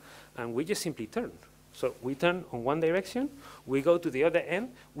side, and we just simply turn. So we turn on one direction, we go to the other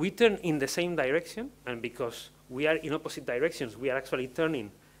end, we turn in the same direction, and because we are in opposite directions, we are actually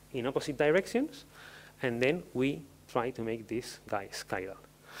turning in opposite directions, and then we try to make these guys chiral.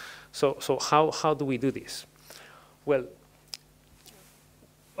 So how do we do this? Well,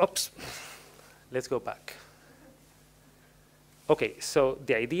 oops, let's go back. Okay, so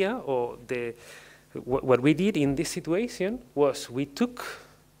the idea, or what we did in this situation was we took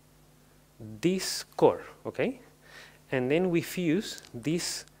this core, okay? And then we fuse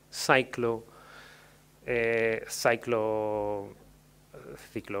this COTs.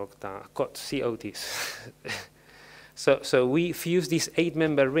 So we fuse these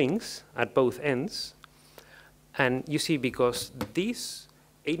 8-member rings at both ends. And you see, because these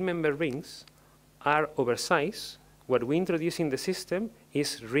 8-member rings are oversized, what we introduce in the system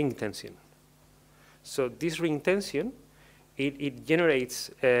is ring tension. So this ring tension, it generates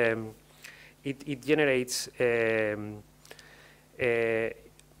it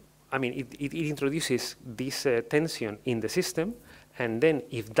introduces this tension in the system, and then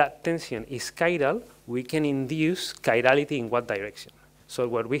if that tension is chiral, we can induce chirality in what direction. So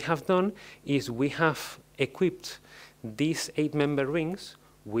what we have done is we have equipped these 8-member rings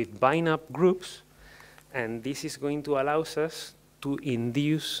with bind-up groups, and this is going to allow us to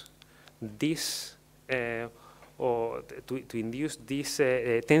induce this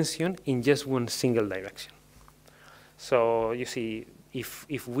tension in just one single direction. So you see,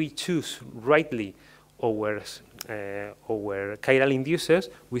 if we choose rightly our chiral inducers,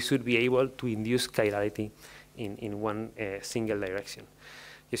 we should be able to induce chirality in one single direction.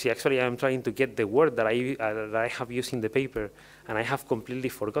 You see, actually, I'm trying to get the word that I have used in the paper, and I have completely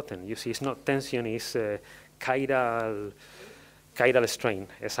forgotten. You see, it's not tension, it's chiral strain,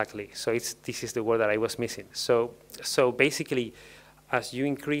 exactly. So this is the word that I was missing. So basically, as you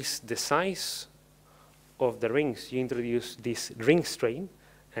increase the size of the rings, you introduce this ring strain,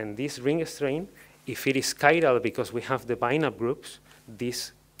 and this ring strain, if it is chiral because we have the bind-up groups,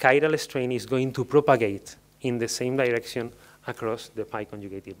 this chiral strain is going to propagate in the same direction across the pi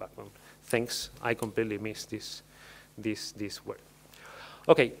conjugated backbone. Thanks, I completely missed this word.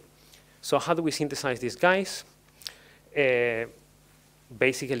 Okay, so how do we synthesize these guys?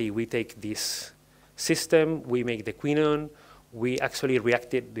 Basically, we take this system, we make the quinone, we actually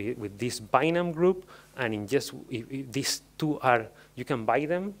reacted with this bind-up group, and in just if these two are, you can buy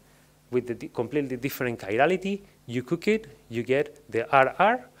them with the completely different chirality. You cook it, you get the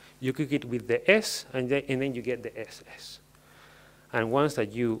RR, you cook it with the S, and then you get the SS. And once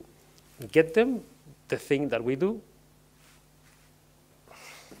that you get them, the thing that we do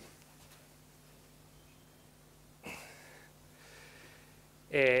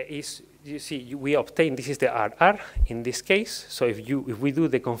is, you see, we obtain, this is the RR in this case. So if we do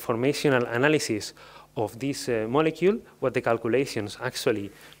the conformational analysis of this molecule, what the calculations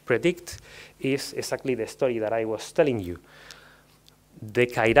actually predict is exactly the story that I was telling you. The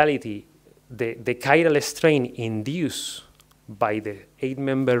chirality, the chiral strain induced by the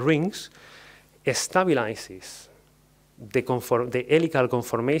 8-member rings stabilizes the helical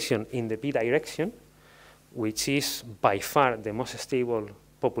conformation in the p direction, which is by far the most stable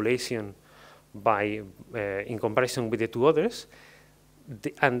population in comparison with the two others,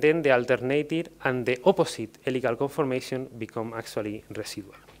 and then the alternated and the opposite helical conformation become actually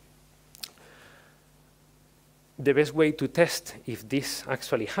residual. The best way to test if this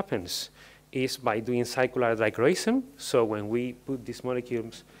actually happens is by doing circular dichroism. So when we put these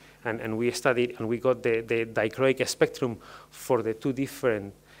molecules and we studied and we got the dichroic spectrum for the two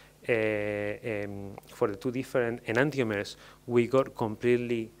different enantiomers, we got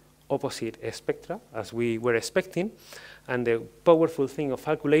completely opposite spectra as we were expecting. And the powerful thing of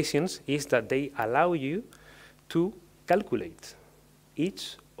calculations is that they allow you to calculate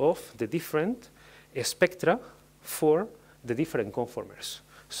each of the different spectra for the different conformers.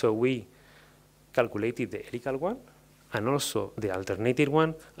 So we calculated the helical one and also the alternated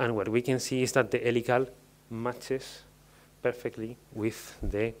one, and what we can see is that the helical matches perfectly with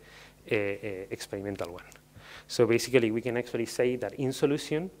the experimental one. So basically, we can actually say that in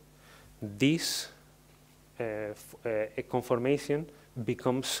solution, this conformation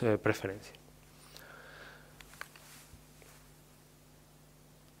becomes preferential.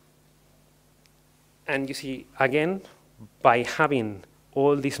 And you see, again, by having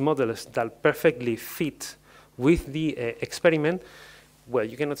all these models that perfectly fit with the experiment, well,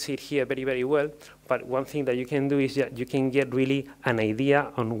 you cannot see it here very, very well, but one thing that you can do is that you can get really an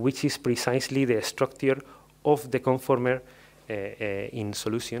idea on which is precisely the structure of the conformer in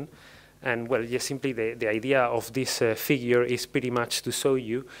solution. And well, just simply the idea of this figure is pretty much to show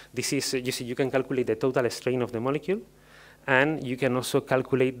you, this is, you see, you can calculate the total strain of the molecule, and you can also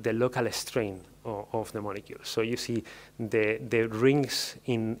calculate the local strain of the molecule. So you see the rings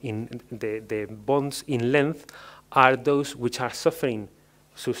in the bonds in length are those which are suffering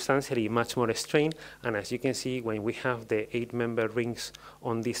substantially much more strain, and as you can see, when we have the 8-member rings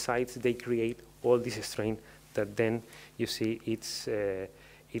on these sides, they create all this strain that then you see it's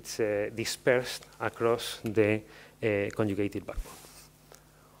dispersed across the conjugated backbone.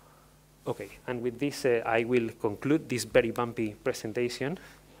 Okay, and with this, I will conclude this very bumpy presentation.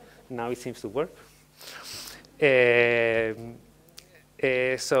 Now it seems to work.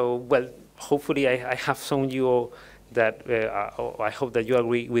 So, well, hopefully I have shown you all that, I hope that you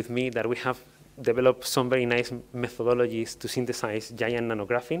agree with me that we have developed some very nice methodologies to synthesize giant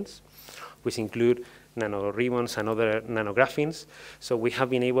nanographenes, which include nanoribbons and other nanographenes. So we have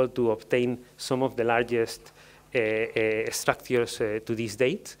been able to obtain some of the largest structures to this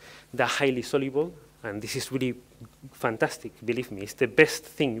date. They're highly soluble, and this is really fantastic, believe me. It's the best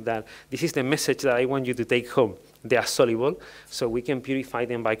thing that, this is the message that I want you to take home. They are soluble, so we can purify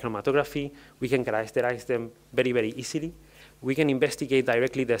them by chromatography. We can characterize them very, very easily. We can investigate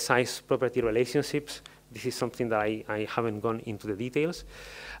directly the size property relationships. This is something that I haven't gone into the details.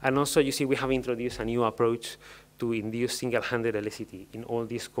 And also, you see, we have introduced a new approach to induce single-handed helicity in all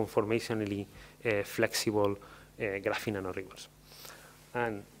these conformationally flexible graphene nanoribbons.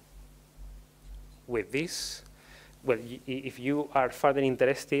 And with this, well, if you are further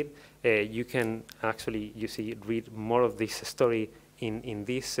interested, you can actually, you see, read more of this story in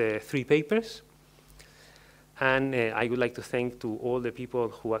these 3 papers. And I would like to thank to all the people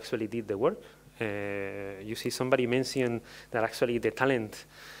who actually did the work. You see, somebody mentioned that actually the talent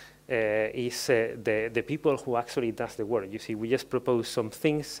is the people who actually does the work. You see, we just propose some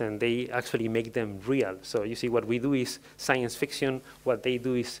things and they actually make them real. So you see, what we do is science fiction, what they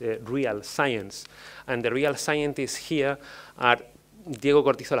do is real science. And the real scientists here are Diego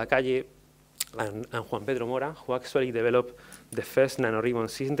Cortizo Lacalle and Juan Pedro Mora, who actually developed the first nanoribbon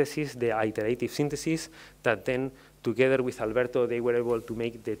synthesis, the iterative synthesis, that then together with Alberto, they were able to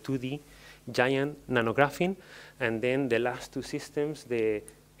make the 2D giant nanographene, and then the last two systems, the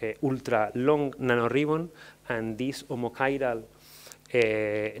ultra long nanoribbon and this homochiral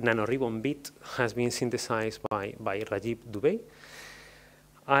nanoribbon bit has been synthesized by Rajiv Dubey.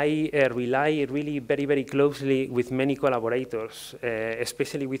 I rely really very, very closely with many collaborators,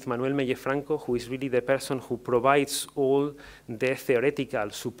 especially with Manuel Mellefranco, who is really the person who provides all the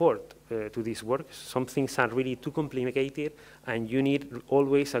theoretical support to this work. Some things are really too complicated, and you need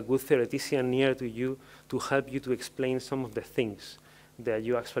always a good theoretician near to you to help you to explain some of the things that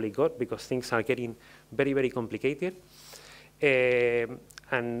you actually got, because things are getting very, very complicated.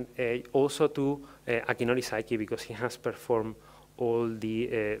 And also to Akinori Saiki, because he has performed all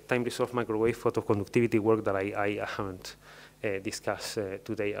the time-resolved microwave photoconductivity work that I haven't discussed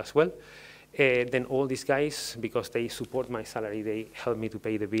today as well. Then all these guys, because they support my salary, they help me to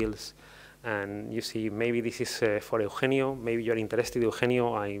pay the bills. And you see, maybe this is for Eugenio. Maybe you're interested,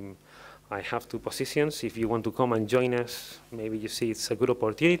 Eugenio. I have two positions. If you want to come and join us, maybe you see it's a good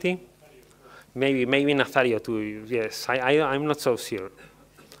opportunity. Maybe Nazario too. Yes, I'm not so sure.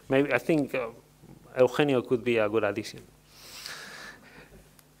 Maybe I think Eugenio could be a good addition.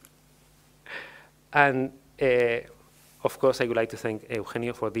 And of course, I would like to thank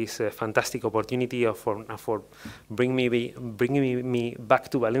Eugenio for this fantastic opportunity for bringing me back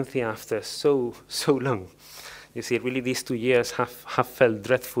to Valencia after so long. You see, really these 2 years have felt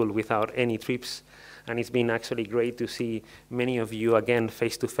dreadful without any trips, and it's been actually great to see many of you again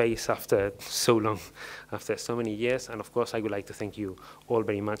face to face after so long, after so many years. And of course, I would like to thank you all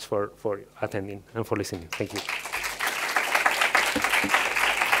very much for attending and for listening. Thank you.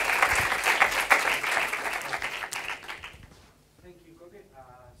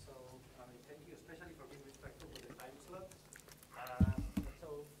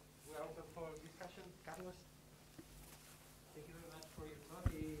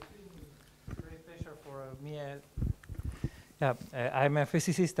 Yeah, I'm a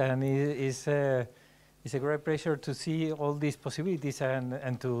physicist, and it's a great pleasure to see all these possibilities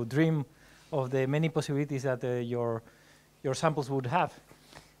and to dream of the many possibilities that your samples would have.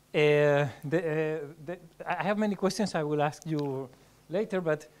 I have many questions I will ask you later,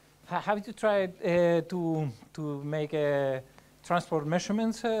 but have you tried to make transport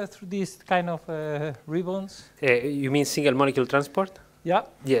measurements through these kind of ribbons? You mean single molecule transport? Yeah.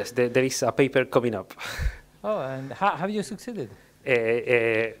 Yes, there is a paper coming up. Oh, and have you succeeded?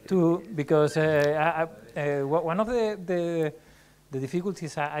 Because one of the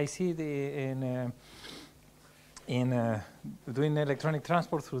difficulties I see in doing electronic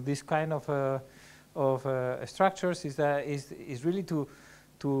transport through this kind of structures is really to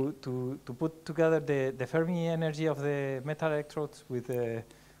put together the Fermi energy of the metal electrodes with the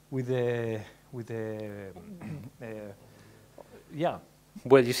yeah.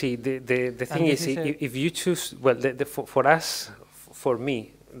 Well, you see, the thing is if you choose, well, for us, for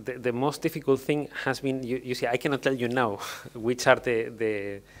me, the most difficult thing has been, you see, I cannot tell you now which are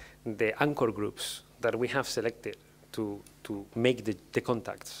the anchor groups that we have selected to make the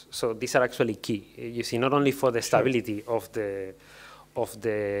contacts. So these are actually key. You see, not only for the stability of the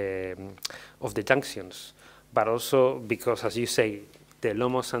junctions, but also because, as you say, the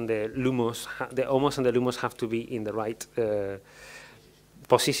LOMOS and the LUMOS, the HOMOS and the LUMOS have to be in the right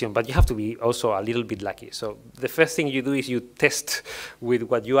position, but you have to be also a little bit lucky. So the first thing you do is you test with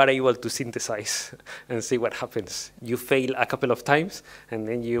what you are able to synthesize and see what happens. You fail a couple of times, and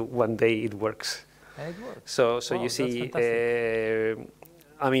then one day it works. And it works. So you see,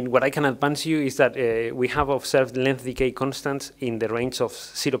 I mean, what I can advance you is that we have observed length decay constants in the range of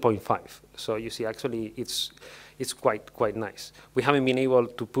 0.5. So you see, actually, it's quite nice. We haven't been able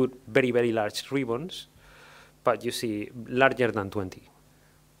to put very, very large ribbons, but you see, larger than 20.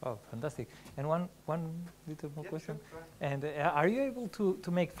 Oh, fantastic. And one little more question. Sure. And are you able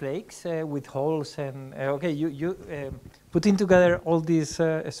to make flakes with holes? And okay, you putting together all these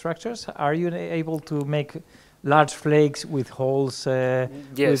structures, are you able to make large flakes with holes?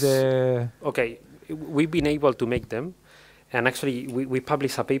 Yes. Okay, we've been able to make them. And actually, we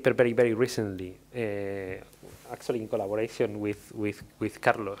published a paper very, very recently, actually in collaboration with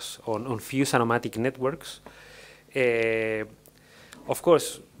Carlos, on fused aromatic networks. Of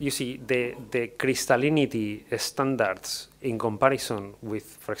course, you see, the crystallinity standards in comparison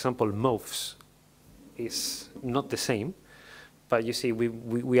with, for example, MOFs is not the same, but you see,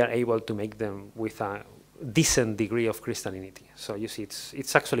 we are able to make them with a decent degree of crystallinity. So you see,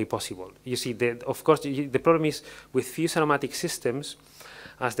 it's actually possible. You see, of course, the problem is with fused aromatic systems,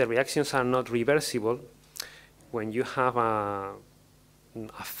 as the reactions are not reversible, when you have a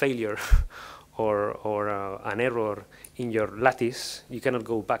failure or an error in your lattice, you cannot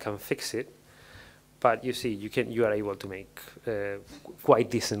go back and fix it. But you see, you are able to make quite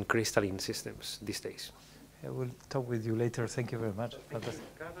decent crystalline systems these days. I will talk with you later. Thank you very much. Carlos,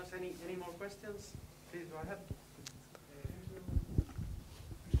 any more questions? Please go ahead.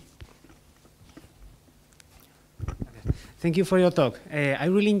 Thank you for your talk. I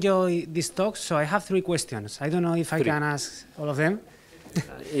really enjoy this talk, so I have 3 questions. I don't know if I can ask all of them.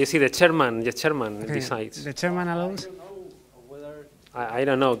 You see, the chairman decides. The chairman allows? I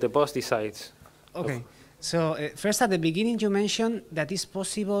don't know, the boss decides. Okay. So first, at the beginning, you mentioned that it's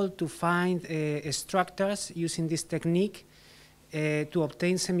possible to find structures using this technique to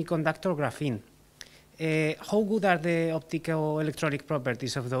obtain semiconductor graphene. How good are the optico-electronic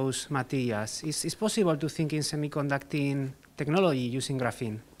properties of those materials? Is possible to think in semiconducting technology using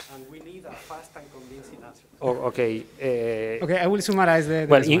graphene? And we need a fast and convincing answer. Oh, okay. Okay, I will summarize the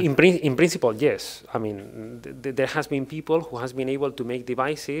well, in principle, yes. I mean, there has been people who has been able to make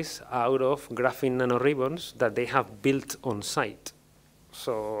devices out of graphene nanoribbons that they have built on site.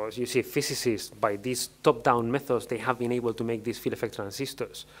 So as you see, physicists, by these top-down methods, they have been able to make these field effect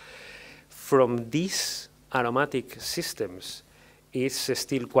transistors. From these aromatic systems, it's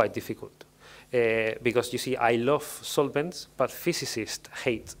still quite difficult. Because you see, I love solvents, but physicists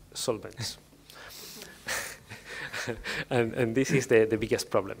hate solvents. and this is the biggest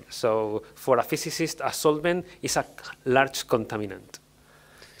problem. So for a physicist, a solvent is a large contaminant.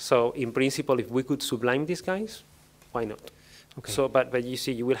 So in principle, if we could sublime these guys, why not? Okay. So, but you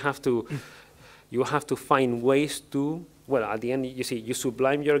see, you will have to find ways to, well, at the end, you see, you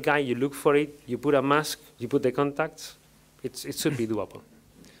sublime your guy, you look for it, you put a mask, you put the contacts, it should be doable.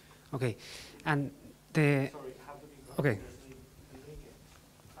 Okay, and the, okay.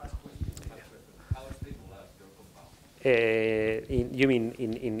 You mean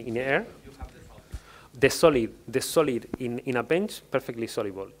in air? The solid in a bench, perfectly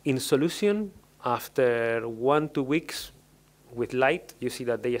soluble. In solution, after 1 to 2 weeks with light, you see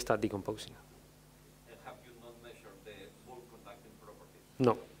that they start decomposing. And have you not measured the bulk conducting properties?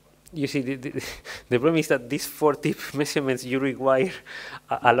 No. You see, the problem is that these 4-tip measurements, you require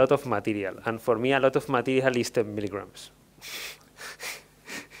a lot of material. And for me, a lot of material is 10 milligrams.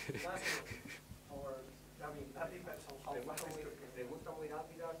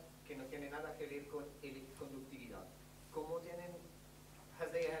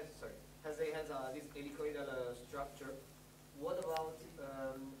 This helicoidal structure. What about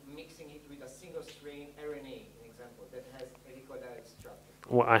mixing it with a single-strain RNA, an example, that has helicoidal structure?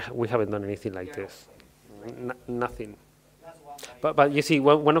 Well, we haven't done anything like this. Nothing. But you see,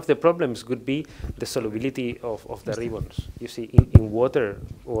 one of the problems could be the solubility of the ribbons. You see, in water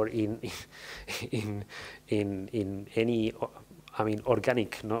or in any, I mean,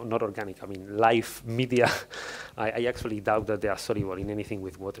 organic, not organic, I mean, live media, I actually doubt that they are soluble in anything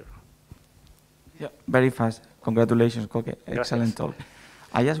with water. Yeah, very fast. Congratulations, Koke. Excellent talk.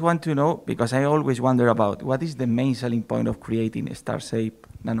 I just want to know, because I always wonder about, what is the main selling point of creating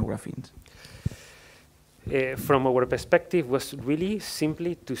star-shaped nanographenes? From our perspective, was really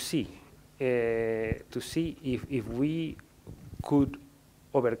simply to see if we could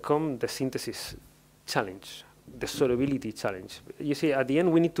overcome the synthesis challenge, the solubility challenge. You see, at the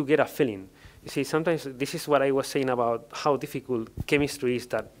end, we need to get a feeling. You see, sometimes this is what I was saying about how difficult chemistry is,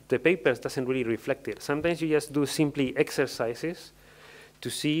 that the papers doesn't really reflect it. Sometimes you just do simply exercises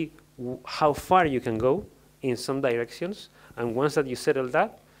to see how far you can go in some directions, and once that you settle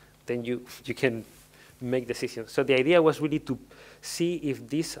that, then you can make decisions. So the idea was really to see if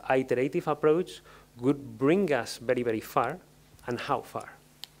this iterative approach would bring us very, very far, and how far.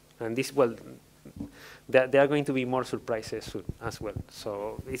 And this, well, there are going to be more surprises soon as well.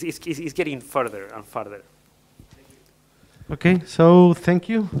 So it's getting further and further. Okay, so thank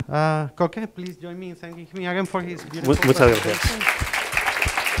you. Koke, please join me in thanking him again for his beautiful presentation.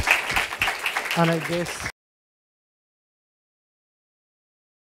 And I guess